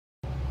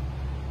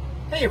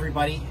Hey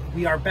everybody,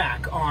 we are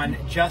back on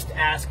Just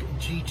Ask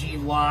Gigi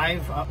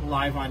live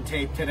on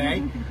tape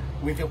today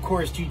with, of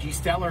course, Gigi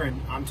Stetler, and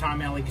I'm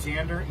Tom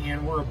Alexander,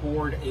 and we're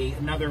aboard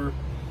another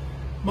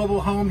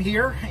mobile home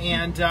here,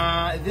 and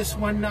this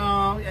one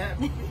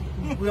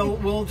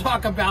we'll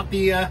talk about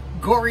the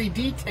gory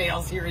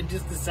details here in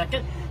just a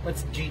second.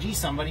 But Gigi,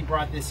 somebody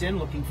brought this in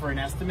looking for an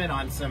estimate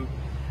on some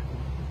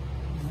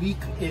leak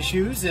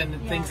issues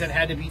and things that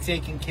had to be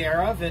taken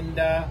care of, and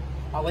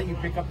I'll let you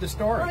pick up the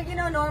story. Well, you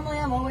know, normally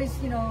I'm always,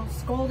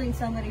 scolding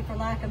somebody for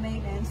lack of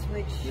maintenance,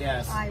 which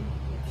I'm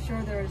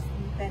sure there's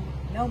been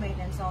no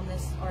maintenance on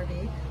this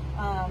RV.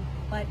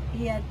 But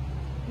he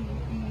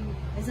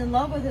is in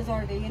love with his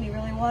RV and he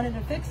really wanted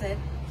to fix it.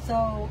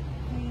 So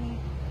he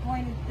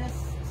pointed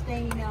this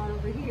stain out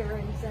over here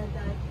and said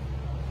that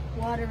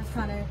water was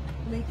kind of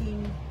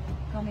leaking,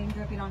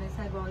 dripping on his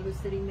head while he was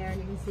sitting there,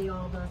 and you can see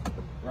all the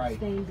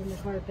stains in the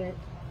carpet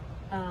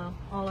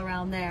all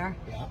around there.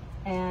 Yeah.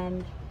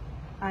 And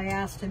I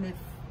asked him if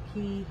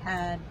he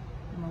had,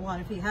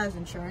 if he has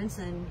insurance,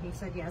 and he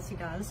said yes, he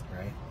does.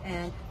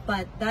 Right.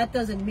 But that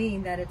doesn't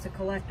mean that it's a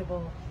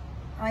collectible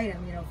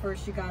item.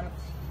 First you got to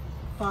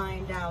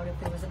find out if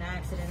there was an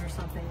accident or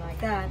something like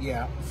that.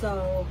 Yeah.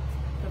 So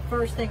the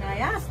first thing I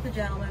asked the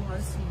gentleman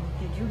was,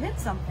 did you hit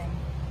something?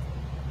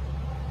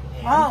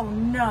 And? Oh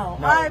no,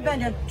 I've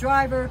been a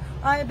driver.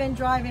 I've been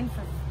driving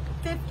for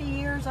 50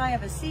 years. I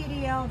have a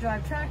CDL,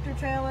 drive tractor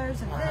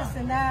trailers and this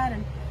and that,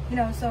 and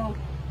so.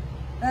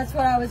 That's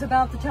what I was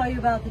about to tell you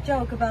about the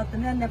joke about the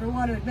men never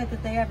want to admit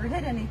that they ever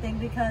hit anything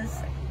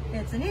because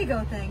it's an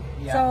ego thing.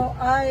 Yeah. So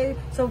I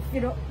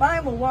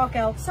will walk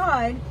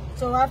outside.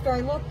 So after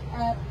I looked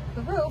at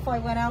the roof, I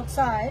went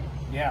outside.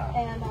 Yeah.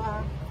 And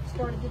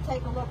started to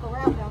take a look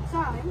around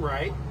outside.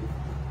 Right.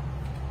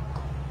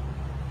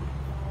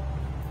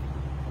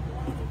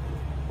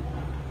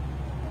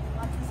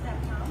 Watch the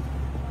step now.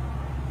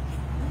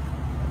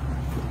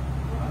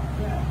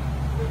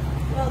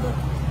 Well,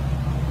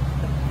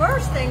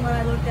 first thing when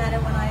I looked at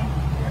it,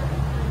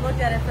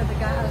 for the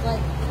guy, I was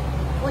like,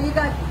 well, you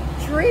got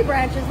tree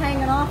branches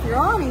hanging off your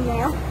awning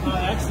there. Oh,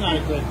 that's not a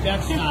good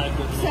thing. So, I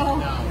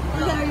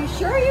said, are you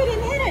sure you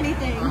didn't hit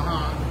anything?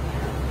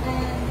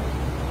 And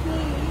he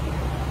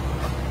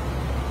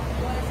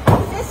was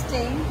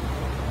insisting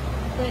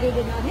that he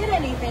did not hit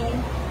anything.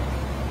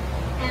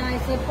 And I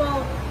said,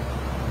 well,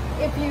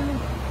 if you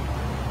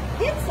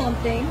hit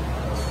something,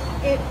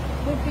 it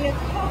would be a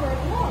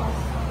covered loss.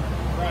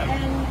 Right.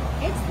 And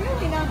it's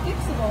really not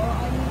fixable.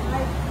 I mean,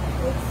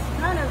 it's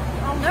kind of,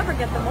 I'll never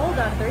get the mold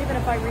out of there, even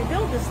if I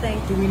rebuild this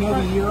thing. Do we know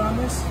the year on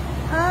this?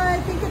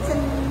 I think it's a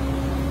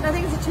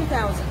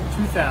 2000.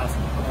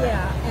 2000. Okay.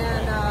 Yeah,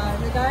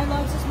 and the guy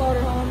loves his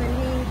motorhome and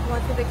he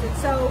wants to fix it.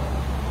 So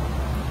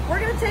we're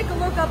going to take a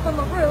look up on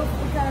the roof,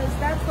 because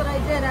that's what I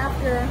did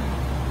after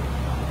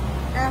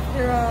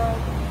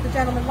the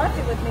gentleman left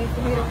it with me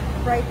for me to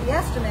write the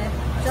estimate.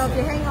 So if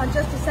you hang on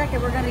just a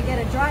second, we're going to get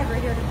a driver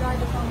here to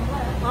drive us on the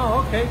lift.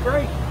 Oh, okay,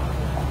 great.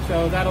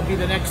 So that'll be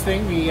the next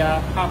thing. We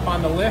hop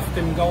on the lift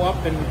and go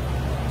up and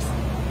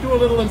do a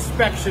little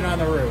inspection on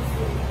the roof.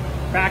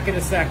 Back in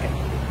a second.